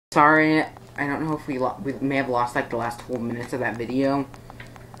Sorry, I don't know if we may have lost like the last 12 minutes of that video.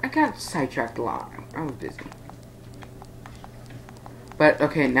 I got sidetracked a lot. I was busy. But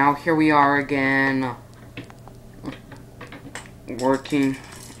okay, now here we are again. Working.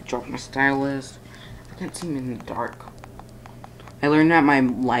 I dropped my stylus. I can't see me in the dark. I learned that my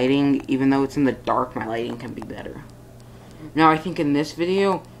lighting, even though it's in the dark, my lighting can be better. Now I think in this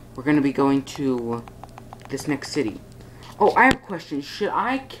video, we're going to be going to this next city. Oh, I have a question. Should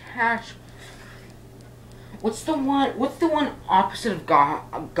I catch... What's the one opposite of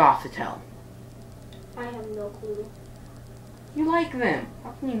Gothitel? I have no clue. You like them. How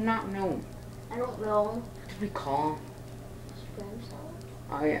can you not know them? I don't know. What did we call them? Sperm cell?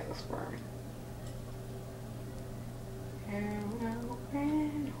 Oh yeah, the sperm.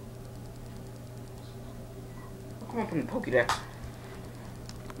 I'll come up in the Pokédex.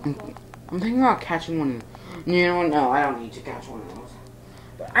 I'm thinking about catching one. You know, no, I don't need to catch one of those.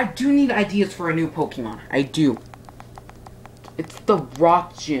 But I do need ideas for a new Pokemon. I do. It's the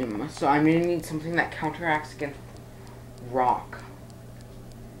Rock Gym, so I'm gonna need something that counteracts against Rock.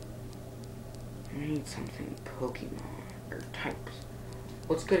 I need something Pokemon or types.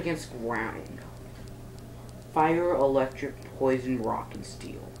 What's good against Ground? Fire, Electric, Poison, Rock, and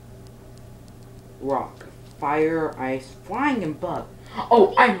Steel. Rock, Fire, Ice, Flying, and Bug.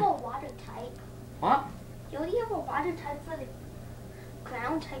 Oh, I have a water type. What? You already have a water type for the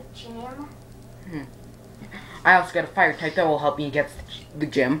ground type gym. I also got a fire type that will help me against the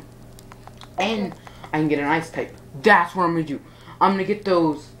gym. And I can get an ice type. That's what I'm going to do. I'm going to get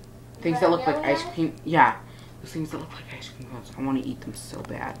those things that look like ice cream. Yeah. Those things that look like ice cream cones. I want to eat them so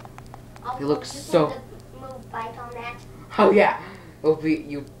bad. They look so... Move bite on that. Oh yeah. It'll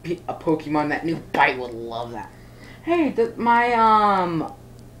be a Pokemon that new bite would love that. Hey, the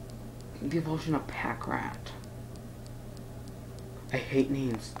evolution of Packrat. I hate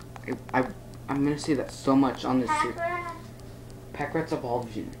names. I'm gonna say that so much on this series. Packrat's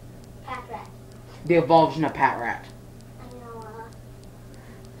evolution. Packrat. The evolution of Patrat. I know.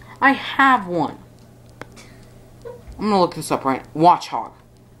 I have one. I'm gonna look this up right. Watchhog.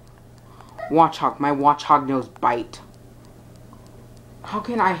 Watchhog. My Watchhog knows bite. How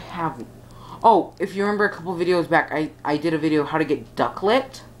can I have one? Oh, if you remember a couple videos back, I did a video how to get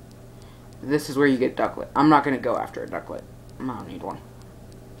Ducklet. This is where you get Ducklet. I'm not gonna go after a Ducklet. I don't need one.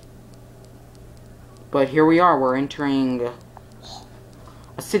 But here we are. We're entering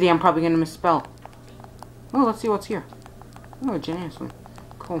a city I'm probably going to misspell. Oh, let's see what's here. Oh, a Janice1.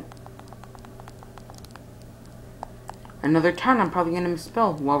 Cool. Another town I'm probably going to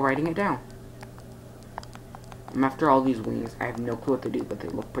misspell while writing it down. I'm after all these wings. I have no clue what they do, but they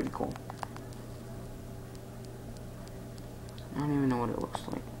look pretty cool. I don't even know what it looks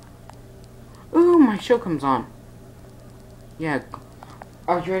like. Ooh, my show comes on. Yeah.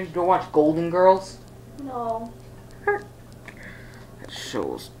 Are you ready to watch Golden Girls? No. That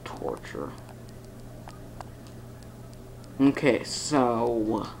show is torture. Okay,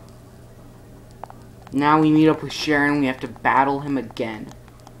 so... now we meet up with Sharon. We have to battle him again.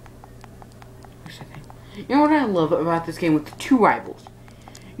 You know what I love about this game with the two rivals?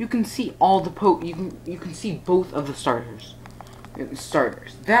 You can see all the you can see both of the starters.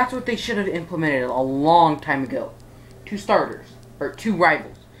 That's what they should have implemented a long time ago. Two starters. Or two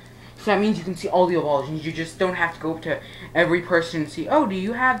rivals. So that means you can see all the evolutions. You just don't have to go up to every person and see, oh, do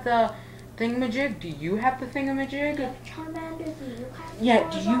you have the thingamajig? Do you have the thingamajig? Do you have Charmander? Do you have Yeah,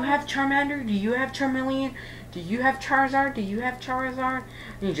 do you have Charmander? Do you have Charmeleon? Do you have Charizard? Do you have Charizard?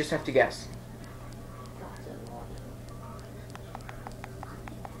 And you just have to guess.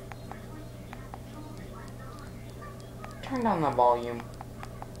 Turn down the volume.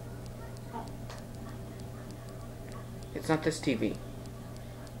 It's not this TV.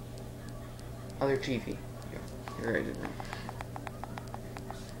 Other TV. You're right.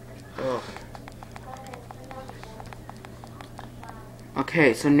 Ugh.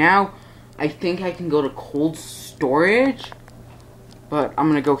 Okay, so now I think I can go to cold storage. But I'm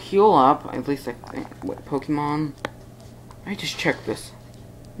gonna go heal up. At least I think. What Pokemon? I just checked this.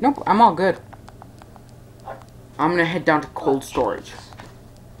 Nope, I'm all good. I'm gonna head down to cold storage.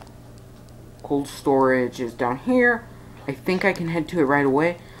 Cold storage is down here. I think I can head to it right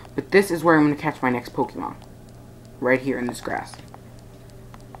away, but this is where I'm going to catch my next Pokemon. Right here in this grass.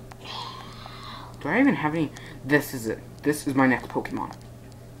 Do I even have any? This is it. This is my next Pokemon.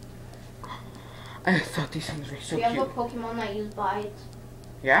 I thought these things were so cute. We have a Pokemon that use bites.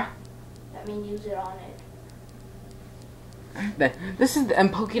 Yeah? That means use it on it. This is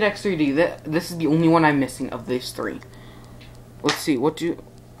and Pokédex 3D. This is the only one I'm missing of these three. Let's see. What do?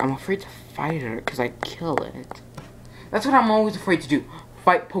 I'm afraid to fight it because I kill it. That's what I'm always afraid to do.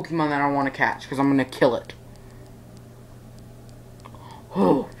 fight Pokemon that I want to catch, because I'm going to kill it.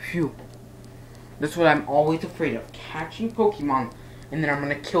 Oh, phew. That's what I'm always afraid of. Catching Pokemon, and then I'm going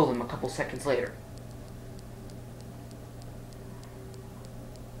to kill them a couple seconds later.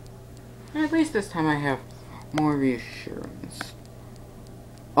 And at least this time I have more reassurance.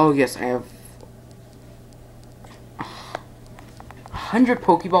 Oh, yes, I have 100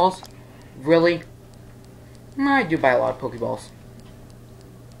 Pokeballs. Really? I do buy a lot of Pokeballs.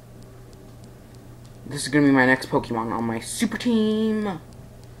 This is going to be my next Pokemon on my super team.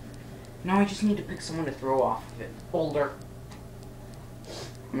 Now I just need to pick someone to throw off of it. Boulder.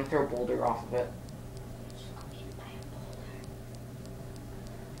 I'm going to throw Boulder off of it.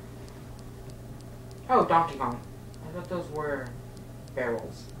 Oh, Donkey Kong. I thought those were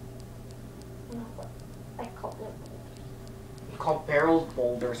barrels. No, I call them. You call barrels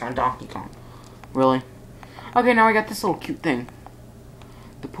boulders on Donkey Kong. Really? Okay, now I got this little cute thing.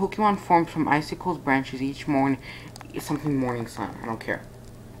 The Pokemon forms from icicles, branches each morning. Something morning sun. I don't care.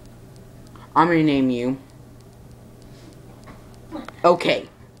 I'm gonna name you. Okay.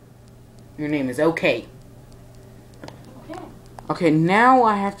 Your name is Okay. Okay. Okay, now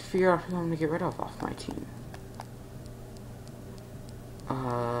I have to figure out who I'm gonna get rid of off my team.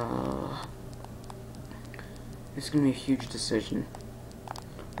 This is gonna be a huge decision.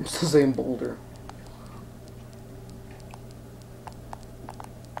 I'm still saying Boulder.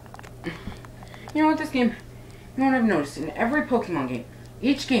 You know what, this game, you know what I've noticed? In every Pokemon game,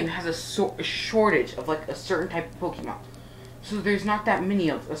 each game has a shortage of like a certain type of Pokemon. So there's not that many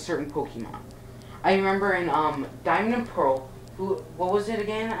of a certain Pokemon. I remember in Diamond and Pearl, what was it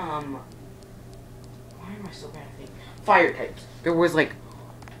again? Why am I so bad at things? Fire types. There was like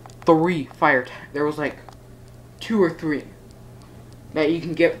 3 fire types. There was like 2 or 3 that you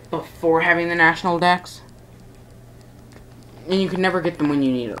can get before having the national dex. And you can never get them when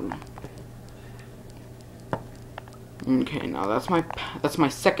you need them. Okay, now that's my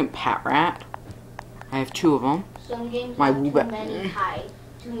second Patrat. I have 2 of them. Some games My have Woobat.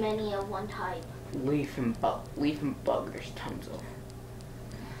 too many of one type. Leaf and bug. There's tons of.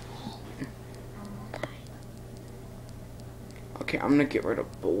 Okay, I'm gonna get rid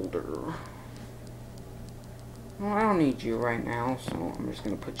of Boulder. Well, I don't need you right now, so I'm just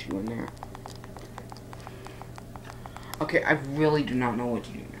gonna put you in there. Okay, I really do not know what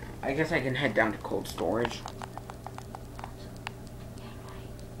to do now. I guess I can head down to cold storage.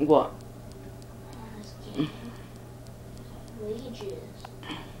 What? Wages. You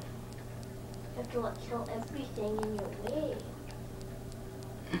have to like kill everything in your way.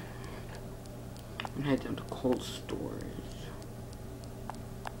 I'm head down to cold storage.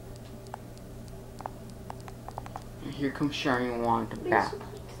 And here comes Sharon wanting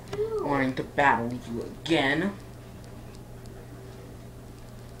to battle you again.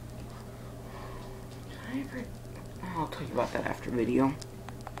 I'll tell you about that after video.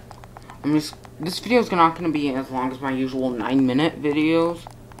 This video is not going to be as long as my usual 9-minute videos.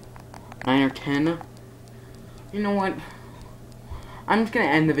 9 or 10. You know what? I'm just going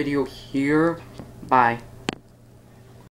to end the video here. Bye.